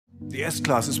The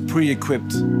S-Class is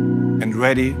pre-equipped and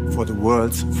ready for the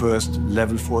world's first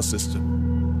Level 4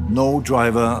 system. No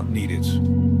driver needed.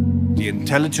 The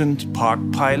intelligent park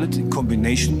pilot in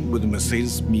combination with the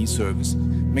Mercedes-Benz service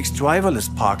makes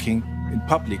driverless parking in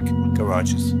public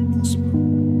garages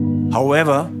possible.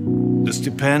 However, this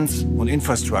depends on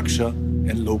infrastructure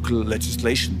and local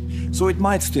legislation, so it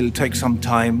might still take some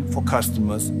time for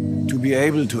customers to be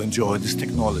able to enjoy this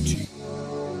technology.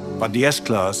 But the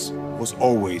S-Class was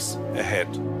always ahead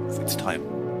of its time.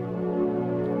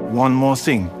 One more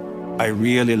thing I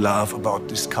really love about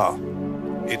this car.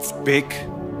 It's big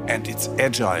and it's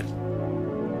agile.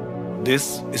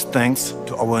 This is thanks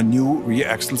to our new rear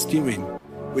axle steering,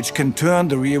 which can turn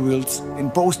the rear wheels in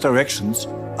both directions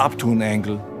up to an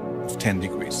angle of 10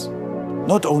 degrees.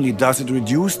 Not only does it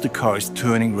reduce the car's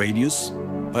turning radius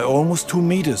by almost 2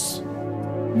 meters,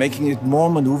 making it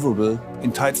more maneuverable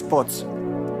in tight spots,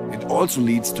 it also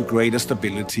leads to greater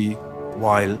stability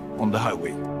while on the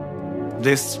highway.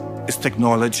 This is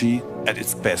technology at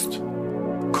its best.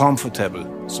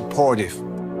 Comfortable, supportive,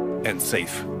 and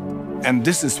safe. And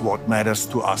this is what matters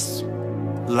to us.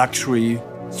 Luxury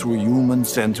through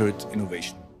human-centered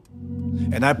innovation.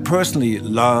 And I personally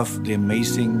love the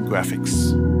amazing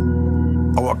graphics.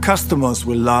 Our customers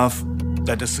will love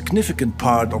that a significant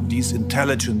part of these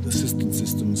intelligent assistance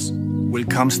systems will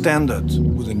come standard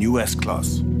with the new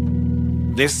S-Class.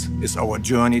 This is our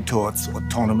journey towards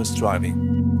autonomous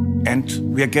driving.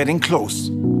 And we are getting close.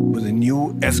 With the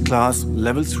new S-Class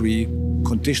Level 3,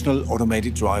 conditional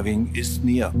automated driving is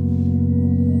near.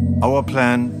 Our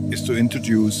plan is to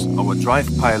introduce our Drive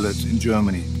Pilot in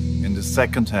Germany in the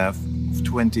second half of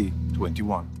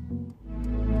 2021.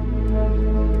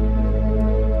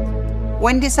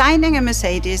 When designing a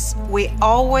Mercedes, we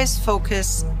always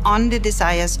focus on the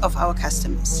desires of our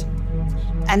customers.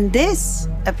 And this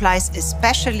applies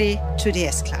especially to the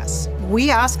S-Class.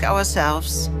 We ask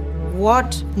ourselves,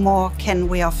 what more can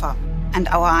we offer? And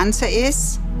our answer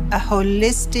is a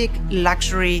holistic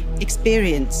luxury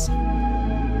experience.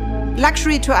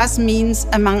 Luxury to us means,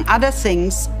 among other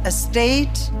things, a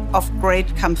state of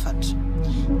great comfort.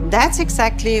 That's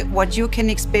exactly what you can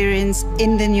experience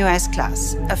in the new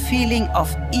S-Class, a feeling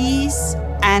of ease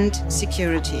and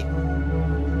security.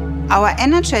 Our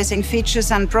energizing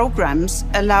features and programs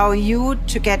allow you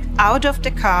to get out of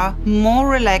the car more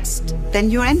relaxed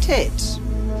than you enter it.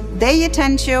 They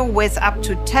attend you with up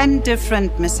to 10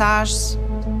 different massages,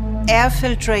 air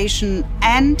filtration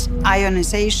and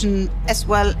ionization, as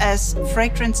well as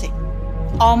fragrancing.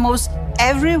 Almost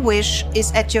every wish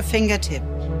is at your fingertip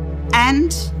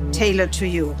and tailored to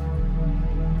you.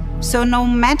 So no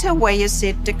matter where you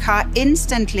sit, the car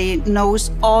instantly knows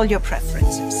all your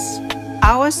preferences.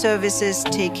 Our services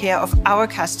take care of our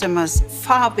customers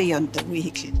far beyond the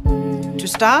vehicle. To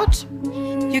start,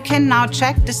 you can now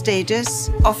check the status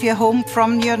of your home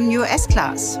from your new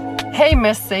S-Class. Hey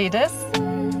Mercedes,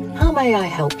 How may I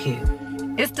help you?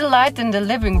 is the light in the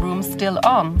living room still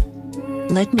on?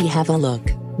 Let me have a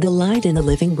look. The light in the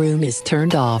living room is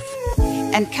turned off.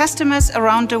 And customers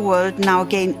around the world now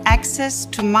gain access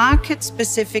to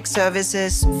market-specific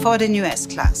services for the new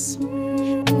S-Class.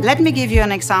 Let me give you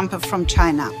an example from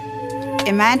China.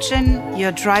 Imagine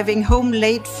you're driving home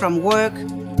late from work.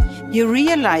 You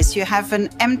realize you have an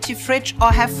empty fridge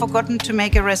or have forgotten to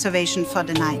make a reservation for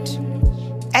the night.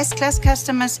 S-Class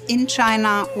customers in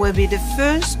China will be the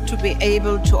first to be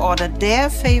able to order their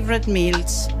favorite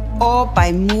meals or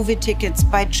buy movie tickets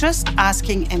by just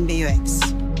asking MBUX.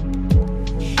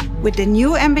 With the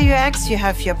new MBUX, you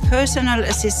have your personal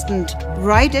assistant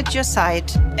right at your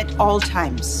side at all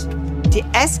times. The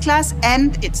S-Class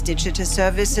and its digital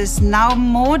services now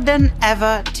more than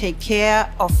ever take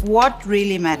care of what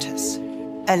really matters,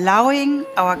 allowing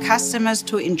our customers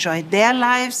to enjoy their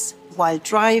lives while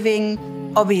driving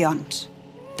or beyond,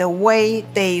 the way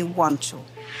they want to.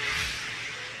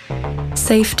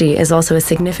 Safety is also a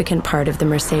significant part of the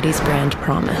Mercedes brand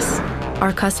promise.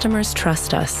 Our customers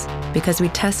trust us because we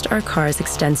test our cars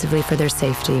extensively for their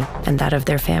safety and that of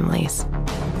their families.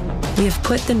 We have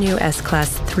put the new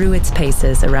S-Class through its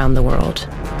paces around the world,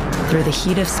 through the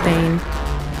heat of Spain,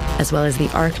 as well as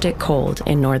the Arctic cold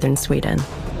in northern Sweden.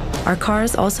 Our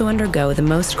cars also undergo the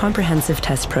most comprehensive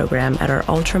test program at our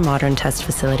ultra-modern test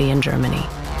facility in Germany.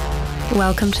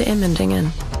 Welcome to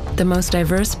Immendingen, the most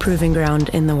diverse proving ground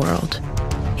in the world.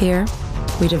 Here,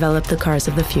 we develop the cars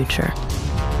of the future.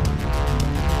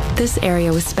 This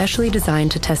area was specially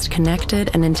designed to test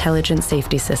connected and intelligent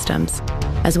safety systems,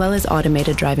 as well as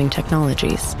automated driving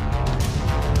technologies.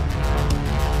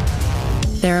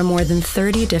 There are more than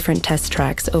 30 different test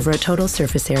tracks over a total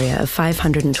surface area of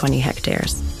 520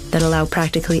 hectares. that allow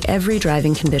practically every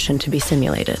driving condition to be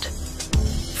simulated.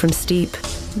 From steep,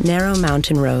 narrow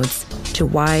mountain roads to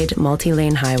wide,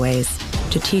 multi-lane highways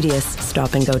to tedious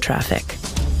stop-and-go traffic.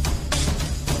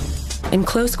 In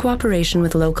close cooperation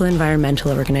with local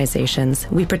environmental organizations,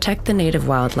 we protect the native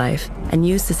wildlife and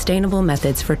use sustainable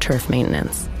methods for turf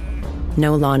maintenance.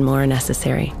 No lawnmower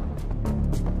necessary.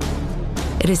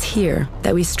 It is here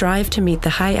that we strive to meet the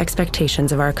high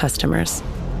expectations of our customers,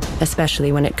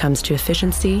 especially when it comes to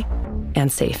efficiency and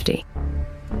safety.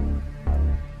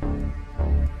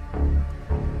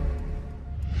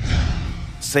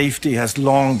 Safety has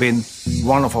long been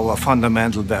one of our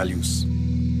fundamental values.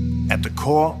 At the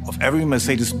core of every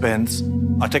Mercedes-Benz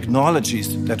are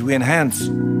technologies that we enhance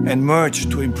and merge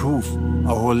to improve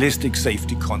our holistic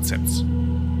safety concepts.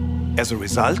 As a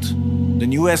result, the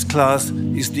new S-Class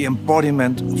is the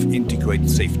embodiment of integrated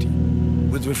safety,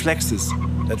 with reflexes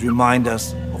that remind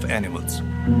us of animals.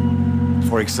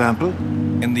 For example,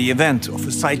 in the event of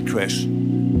a side crash,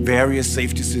 various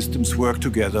safety systems work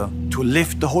together to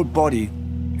lift the whole body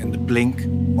in the blink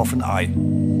of an eye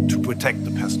to protect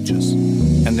the passengers.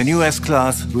 And the new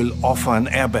S-Class will offer an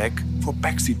airbag for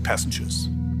backseat passengers.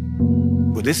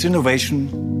 With this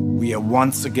innovation, we are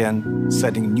once again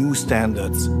setting new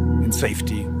standards in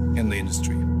safety in the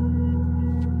industry.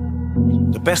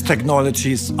 The best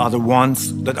technologies are the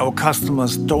ones that our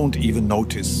customers don't even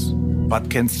notice, but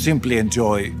can simply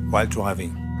enjoy while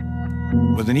driving.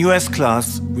 With the new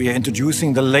S-Class, we are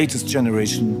introducing the latest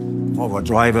generation of our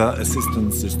driver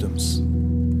assistance systems.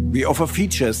 We offer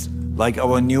features like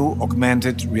our new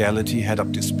augmented reality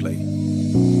head-up display.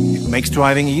 It makes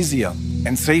driving easier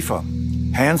and safer,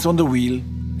 hands on the wheel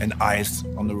and eyes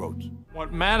on the road.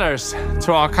 What matters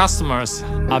to our customers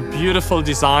are beautiful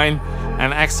design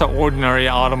and extraordinary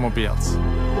automobiles.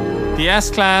 The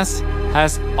S-Class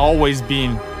has always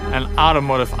been an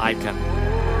automotive icon,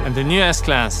 and the new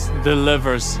S-Class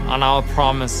delivers on our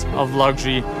promise of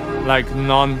luxury like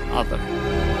none other.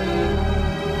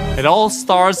 It all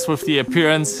starts with the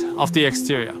appearance of the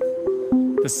exterior.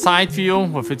 The side view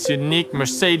with its unique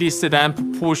Mercedes sedan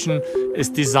proportion is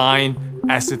designed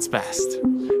as its best.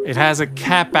 It has a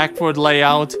cab backward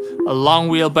layout, a long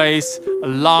wheelbase, a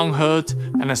long hood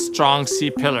and a strong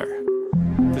C-pillar.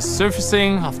 The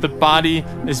surfacing of the body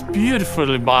is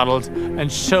beautifully modeled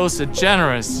and shows a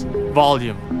generous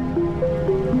volume.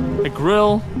 A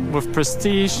grille with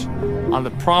prestige on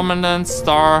the prominent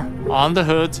star on the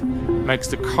hood makes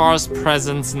the car's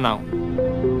presence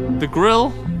known. The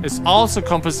grille is also a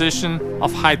composition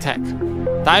of high-tech.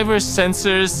 Diverse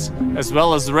sensors as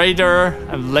well as radar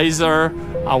and laser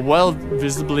are well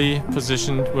visibly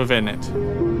positioned within it.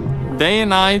 Day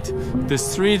and night,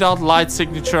 this 3-dot light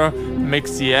signature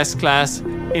makes the S-Class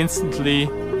instantly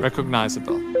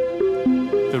recognizable.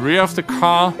 The rear of the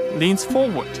car leans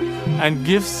forward and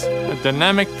gives a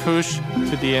dynamic push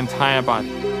to the entire body.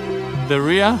 The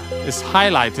rear is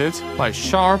highlighted by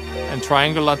sharp and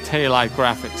triangular taillight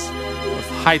graphics with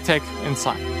high-tech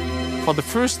inside. For the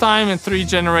first time in 3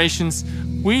 generations,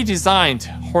 we designed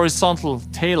horizontal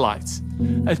taillights,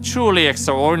 a truly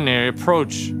extraordinary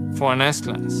approach for an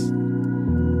S-Class.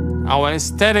 Our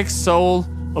aesthetic soul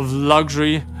of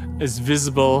luxury is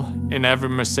visible in every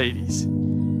Mercedes.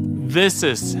 This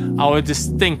is our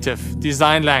distinctive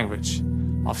design language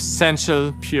of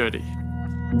sensual purity.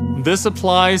 This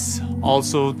applies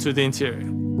also to the interior.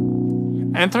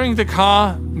 Entering the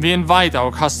car, we invite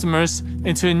our customers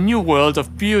into a new world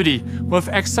of beauty with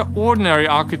extraordinary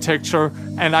architecture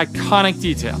and iconic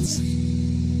details.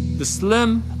 The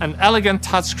slim and elegant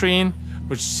touchscreen,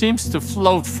 which seems to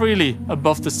float freely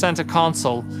above the center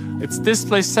console. Its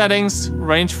display settings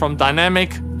range from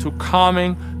dynamic to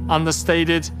calming,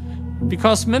 understated,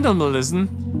 because minimalism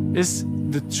is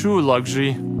the true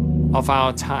luxury of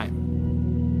our time.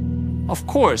 Of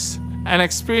course, an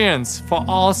experience for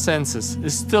all senses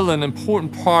is still an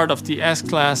important part of the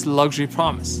S-Class luxury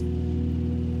promise.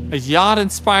 A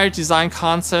yacht-inspired design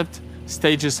concept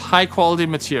stages high-quality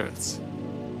materials.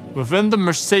 Within the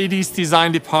Mercedes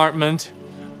design department,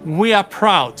 we are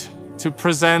proud to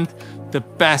present the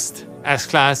best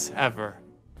S-Class ever.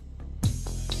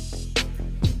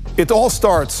 It all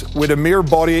starts with a mere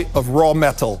body of raw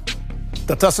metal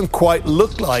that doesn't quite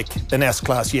look like an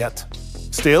S-Class yet.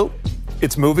 Still,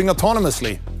 it's moving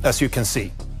autonomously, as you can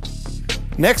see.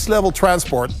 Next-level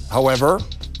transport, however,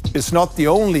 is not the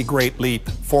only great leap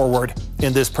forward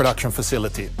in this production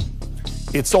facility.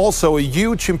 It's also a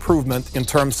huge improvement in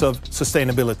terms of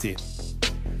sustainability.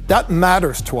 That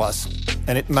matters to us,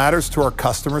 and it matters to our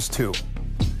customers too.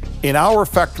 In our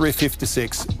Factory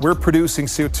 56, we're producing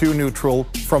CO2 neutral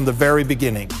from the very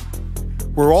beginning.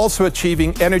 We're also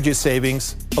achieving energy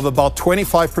savings of about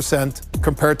 25%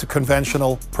 compared to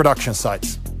conventional production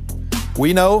sites.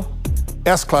 We know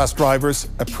S-Class drivers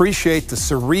appreciate the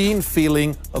serene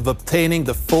feeling of obtaining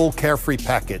the full carefree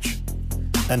package,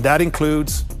 and that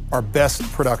includes our best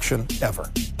production ever.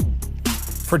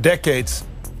 For decades,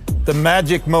 the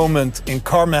magic moment in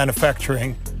car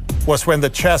manufacturing was when the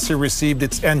chassis received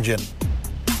its engine.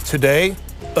 Today,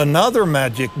 another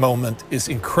magic moment is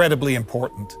incredibly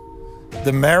important: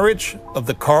 the marriage of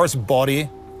the car's body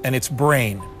and its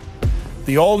brain.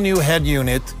 The all-new head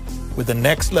unit with the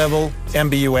next-level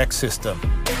MBUX system.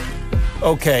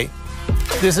 Okay,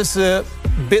 this is a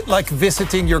bit like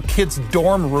visiting your kid's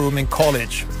dorm room in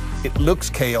college. It looks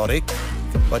chaotic,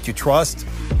 but you trust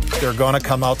they're gonna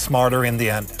come out smarter in the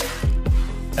end.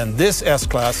 And this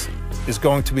S-Class is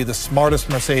going to be the smartest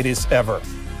Mercedes ever.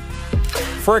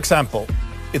 For example,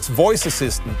 its voice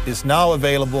assistant is now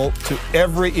available to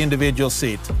every individual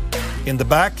seat, in the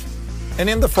back and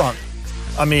in the front.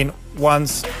 I mean,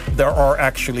 once there are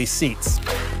actually seats.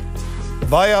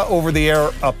 Via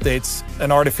over-the-air updates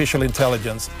and artificial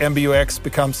intelligence, MBUX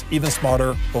becomes even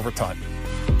smarter over time.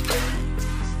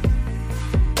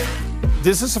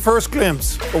 This is the first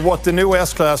glimpse of what the new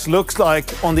S-Class looks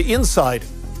like on the inside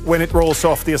when it rolls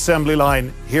off the assembly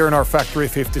line here in our Factory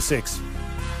 56.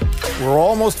 We're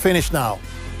almost finished now.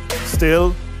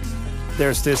 Still,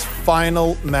 there's this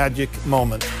final magic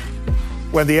moment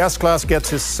when the S-Class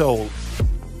gets its soul,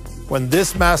 when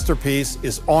this masterpiece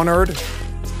is honored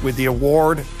with the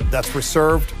award that's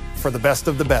reserved for the best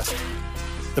of the best,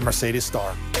 the Mercedes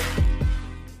Star.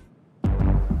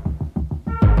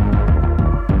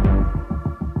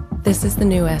 This is the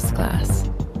new S-Class.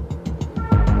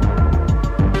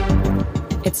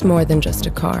 It's more than just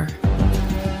a car.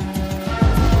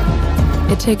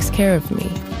 It takes care of me,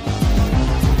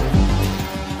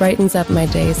 brightens up my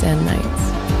days and nights,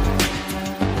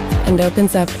 and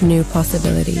opens up new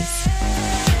possibilities.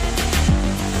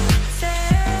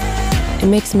 It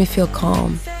makes me feel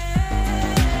calm,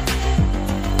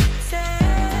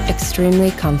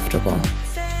 extremely comfortable,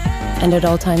 and at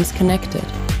all times connected.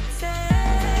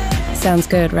 Sounds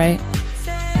good, right?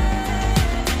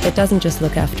 It doesn't just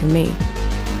look after me.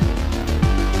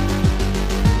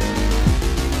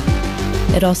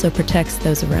 It also protects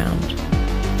those around,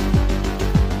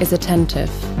 is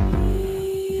attentive,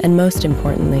 and most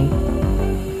importantly,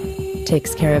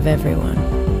 takes care of everyone.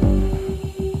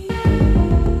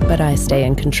 But I stay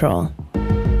in control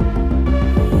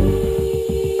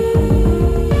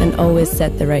and always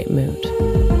set the right mood.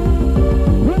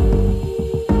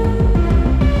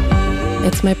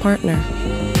 It's my partner,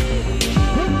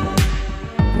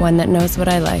 one that knows what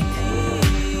I like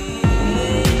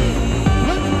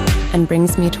and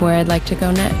brings me to where I'd like to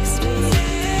go next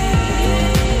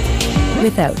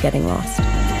without getting lost.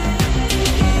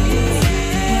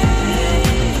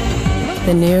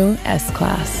 The new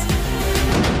S-Class.